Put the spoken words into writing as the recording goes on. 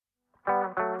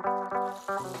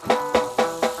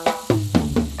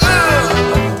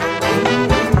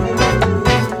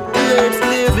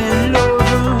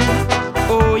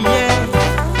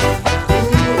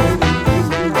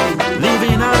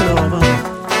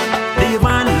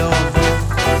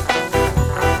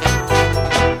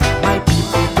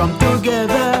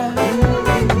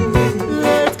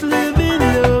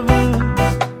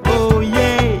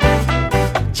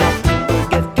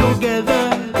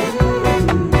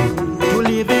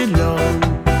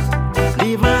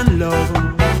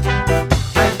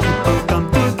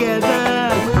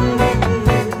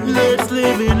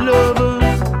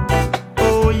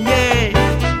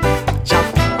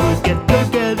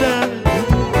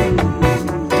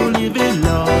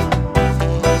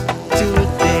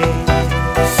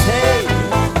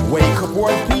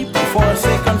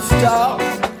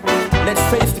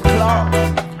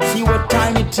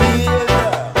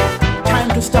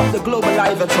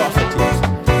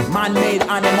atrocities. Man-made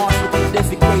animosity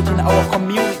desecrating our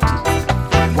community.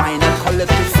 Why not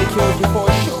collective security for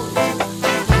sure?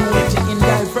 Unity in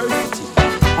diversity.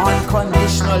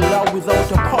 Unconditional love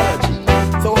without apology.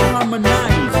 So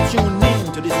harmonize, tune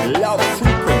in to this love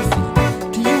frequency.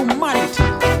 To humanity,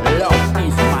 love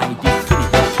is my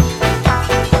divinity.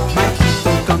 My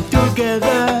people come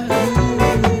together.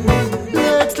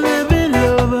 Let's live in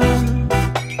love.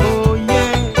 Oh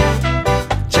yeah.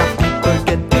 Jah people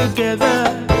get together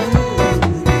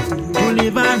to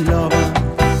live and love.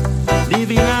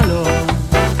 Live in a love.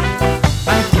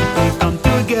 My people come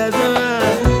together.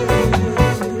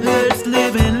 Let's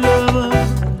live in love.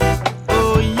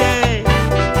 Oh yeah.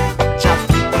 Jah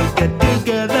people get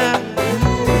together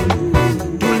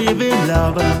to live in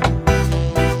love.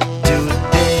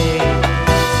 Today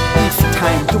it's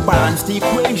time to balance the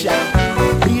equation.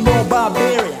 Be no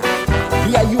barbarian.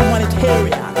 Be a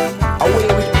humanitarian. Away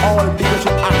with all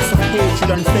bigotry acts of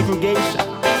hatred and segregation.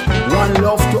 One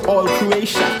love to all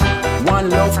creation. One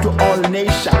love to all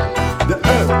nation. The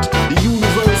earth, the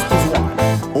universe is one.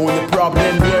 Only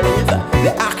problem there is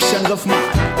the actions of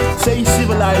man. Say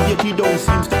civilized yet he don't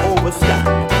seem to overstand.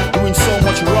 Doing so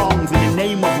much wrongs in the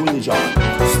name of religion.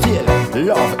 Still,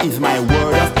 love is my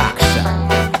word of action.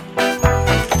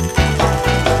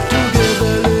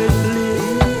 Together let's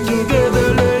live. Together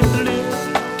let's live.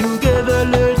 Together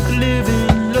let's live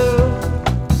in love.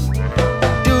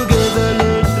 Together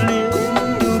let's live.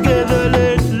 Together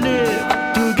let's live.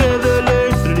 Together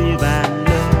let's live and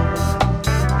love.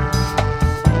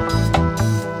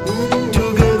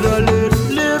 Together let's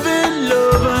live in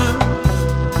love.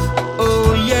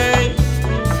 Oh yeah.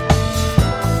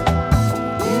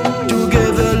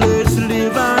 Together let's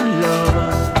live and love.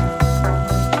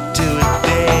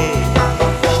 Today,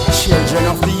 children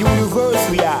of the universe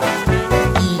we are,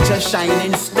 each a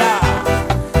shining star,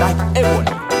 like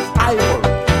ebony, ivory,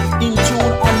 in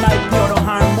tune on my piano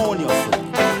harmoniously.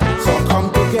 So come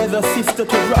together, sister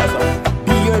to brother,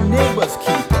 be your neighbor's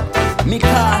keeper.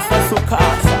 Mikasa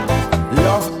Sukasa,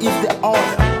 love is the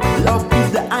order, love is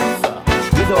the answer.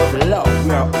 Without love,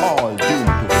 we are all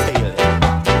doomed to fail.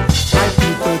 My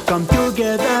people come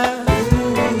together.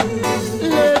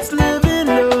 Let's live in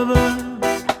love.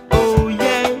 Oh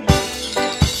yeah.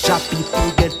 Jah people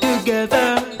get